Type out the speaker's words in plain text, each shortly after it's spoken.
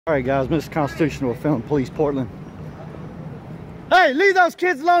Alright guys, Mr. Constitutional Film Police Portland. Hey, leave those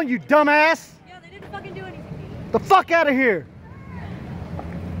kids alone, you dumbass! Yeah, they didn't fucking do anything. The fuck out of here!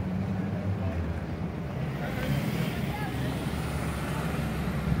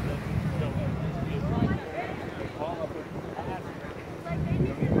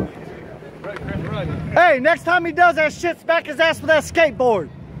 Hey, next time he does that shit, smack his ass with that skateboard.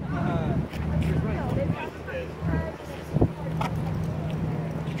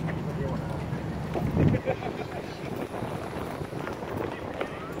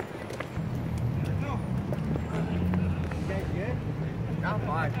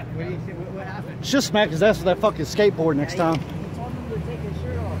 Just smack his ass with that fucking skateboard next time.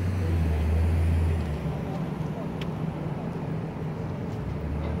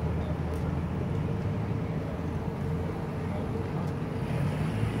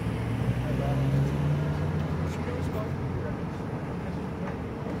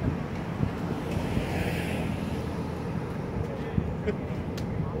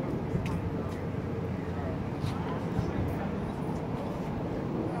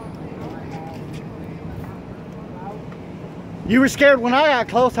 You were scared when I got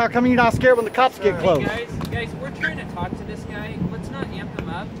close. How come you're not scared when the cops get close? Hey guys, we're trying to talk to this guy. Let's not amp him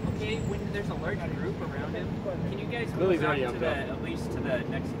up, okay? When there's a large group around him, can you guys move out to at least to the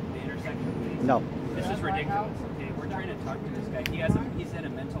next intersection, please? No. This is ridiculous. Okay, we're trying to talk to this guy. He's in a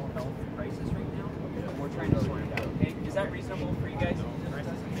mental health crisis right now. We're trying to sort it out. Okay, is that reasonable for you guys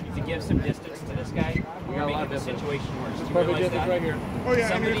to give some distance to this guy? We're making the situation worse. Do you realize that? Right here. Oh yeah,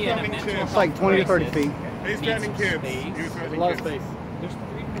 somebody in a mental health It's like 20 to 30 feet. He's threatening kids. A lot of space. There's 3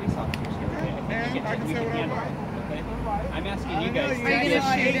 police officers here. Okay? And I can say what I want. Okay? I'm asking you guys. Are you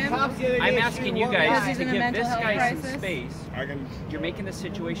gonna shoot him? I'm asking you guys He's to in a give mental this health guy crisis? some space. You're making the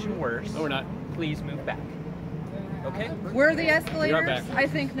situation worse. No, we're not. Please move back. Okay? We're the escalators? back. I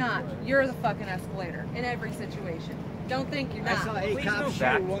think not. You're the fucking escalator in every situation. Don't think you're I saw not. 8 Please cops move shoot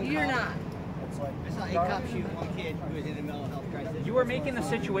back. one You're cop. not. I saw 8 cops shoot one kid who was in a mental health crisis. You are making the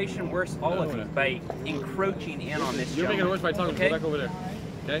situation worse, all of you, by encroaching in on this You're making it gentleman. worse by telling him to go back over there.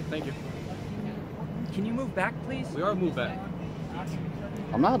 Okay, thank you. Can you move back, please? We are moved back.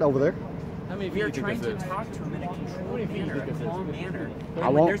 I'm not over there. How many We are feet do you trying think to this is? talk to him in a controlled manner, a calm manner. I And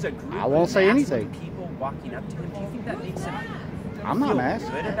when won't- there's a group I won't of say massive anything. people walking up to him, do you think that makes him I'm not feel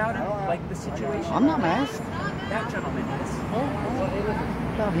masked. good about it? Like the situation? I'm not masked. That gentleman is.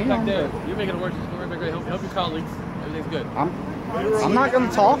 Down here. Back there. You're making it worse. Just go right back there. Help your colleagues. Everything's good. I'm not going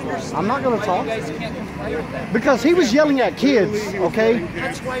to talk. I'm not going to You talk. guys can't comply with that. Because he was yelling at kids, okay?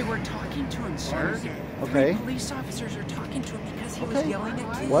 That's why we're talking to him, sir. Okay. 3 police officers are talking to him because he was Okay. yelling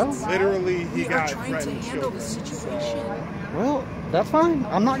at kids. Well, Literally, we are trying to handle the situation. well, that's fine.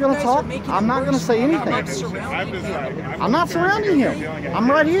 I'm not going to talk. I'm not going to say anything. I'm not surrounding him. I'm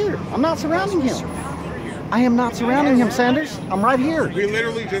right here. I'm not surrounding him. I am not surrounding him, Sanders. I'm right here. We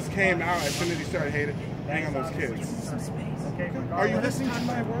literally just came out as soon as he started hitting on those kids. Are you listening to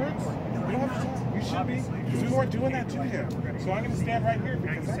my words? You don't have to talk. You should be. Because we weren't doing that to him. So I'm going to stand right here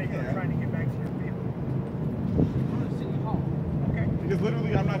because I can. Because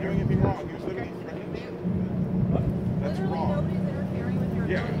literally I'm not doing anything wrong. He was literally threatening me. That's wrong. Nobody's interfering with your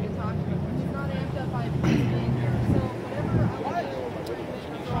Yeah. ability to talk to him. He's not amped up by anything. So whatever I was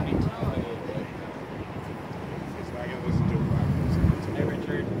He's not going to listen to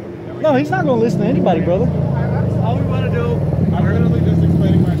it. No, he's not going to listen to anybody, brother. All we want to do, I'm literally just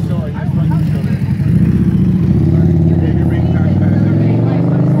explaining my story. You're fucking children. You're being passionate.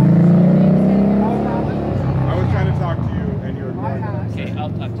 I was trying to talk to you and you're ignoring me. Okay, I'll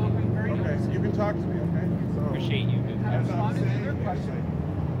talk to you. Okay, you can talk to me, okay? So, Appreciate you. I'm not saying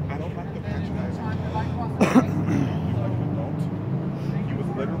I don't like the patronizing. Don't. He was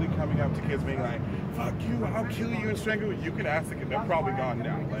literally coming up to kids being like, fuck you, I'll kill you and strangle you. You could ask the kid, they're probably gone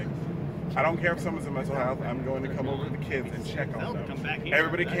now. Like, I don't care if someone's in mental health, I'm going to come over to the kids and check on them.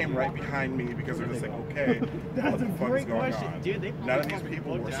 Everybody came right behind me because they're just like, okay, what the fuck is going on? None of these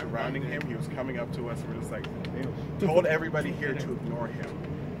people were surrounding him, he was coming up to us, we're just like, told everybody here to ignore him.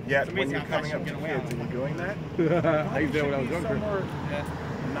 Yet, when you're coming up to kids and you're doing that, I used to do when I was younger.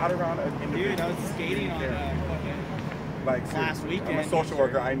 Not around an individual. Dude, I was skating on like, last seriously, weekend. I'm a social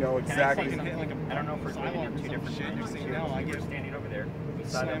worker, I know exactly. I don't know if we're living in 2 different times. I We're standing over there. We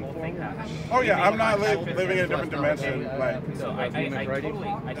saw that whole thing happen. Oh yeah, I'm not living in a different dimension. Like, So I totally,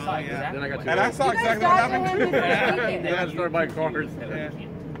 I saw exactly what and I saw You guys exactly what got to happened him too. speaking. Then you started buying cars.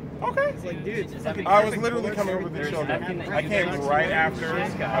 Okay. It's like, dude, it's fucking I was literally coming over with the There's children. nothing that I you came guys right can after. do.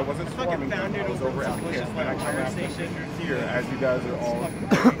 This guy. I wasn't swarming them. I was over at the kids. And I come after here as you guys are all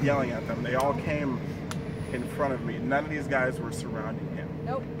yelling at them. They all came in front of me. None of these guys were surrounding him.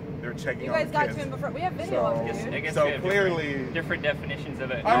 Nope. They're checking You on guys the got kids. to him before. We have video of it, dude. I guess So we have clearly- different definitions of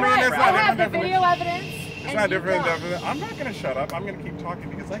it. I mean, it's I not have the different video evidence. It's and not you different. don't. Definitely. I'm not going to shut up. I'm going to keep talking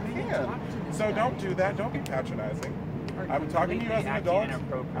because I can. So don't do that. Don't be patronizing. I'm talking to you as an adult.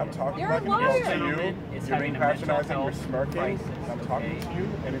 I'm talking You're like a an adult liar. to you. It's You're having being a mental patronizing. You're health smirking. crisis, I'm talking okay? to you,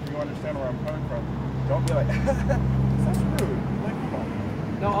 and if you understand where I'm coming from, don't be like, that's rude. Like, come on.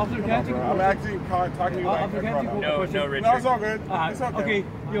 No, officer, can I take a I'm question? actually talking to you like Officer, a can I grown take up. a No, question? no, Richard. No, it's all good. It's okay. Okay,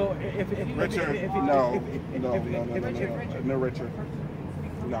 yo, Richard, no, Richard.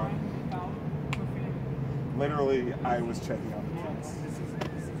 No. Literally, I was checking on the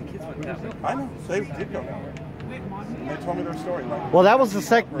kids. I know, they did go down there. They told me their story. Like, Well, that was the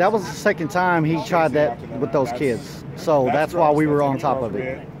second time he tried that with those kids. So that's why we were on top of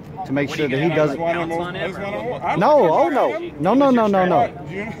it, to make sure that he doesn't. No, oh no, no, no, no, no, no.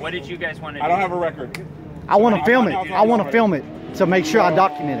 What did you guys want to do? I don't have a record. I want to film it. I want to film it to make sure I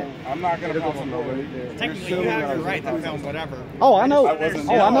document it. I'm not going to film nobody. Technically, you have the right to film whatever. Oh, I know.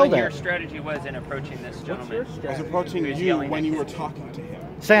 Oh, I know Your that. strategy was in approaching this gentleman. I was approaching you when you were talking to him.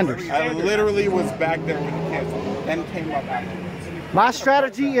 Sanders. I literally was back there with the kids and came up afterwards. My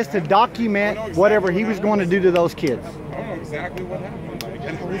strategy is to document whatever he was going to do to those kids. I don't know exactly what happened. Like,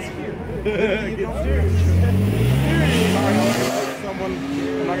 and I was here.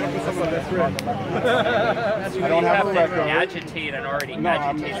 I'm not going to put someone on this risk. I don't have a record. Agitate an already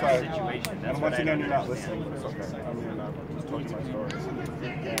agitated situation. And once you know you're not listening, it's okay. I mean, I just told you my story.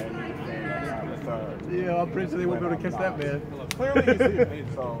 And Yeah, I'm pretty sure they won't be able to catch that man. clearly you see me,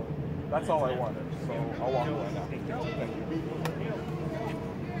 so that's all I wanted. So I'll walk away now. Thank you.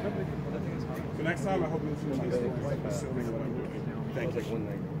 So next time, I hope you listen to my story. Assuming what I'm doing. Thank you.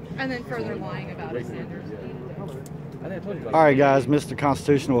 And then further lying about it, Sanders. All right, guys. Mr.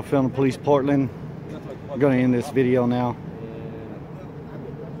 Constitutional with Film Police Portland. I'm going to end this video now.